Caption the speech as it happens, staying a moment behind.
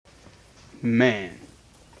Man,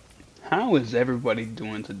 how is everybody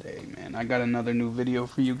doing today, man? I got another new video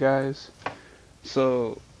for you guys.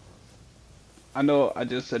 So, I know I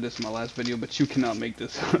just said this in my last video, but you cannot make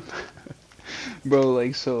this up.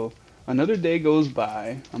 Bro, another day goes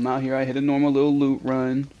by. I'm out here, I hit a normal little loot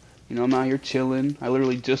run. You know, I'm out here chilling. I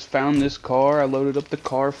literally just found this car. I loaded up the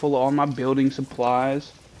car full of all my building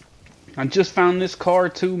supplies. I just found this car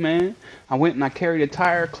too, man. I went and I carried a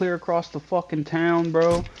tire clear across the fucking town,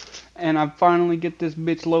 bro. And I finally get this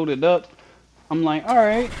bitch loaded up. I'm like,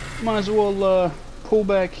 alright, might as well pull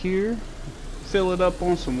back here, fill it up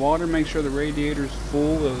on some water, make sure the radiator's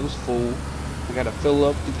full. It was full. I gotta fill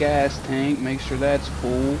up the gas tank, make sure that's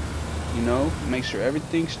full, you know, make sure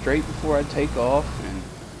everything's straight before I take off. And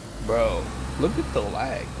bro, look at the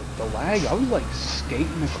lag. The lag, I was like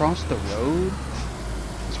skating across the road.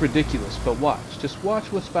 It's ridiculous, but watch. Just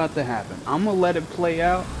watch what's about to happen. I'm gonna let it play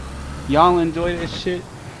out. Y'all enjoy this shit.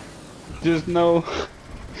 Just know,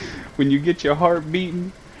 when you get your heart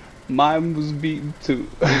beating, mine was beating too.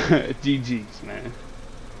 GG's, man.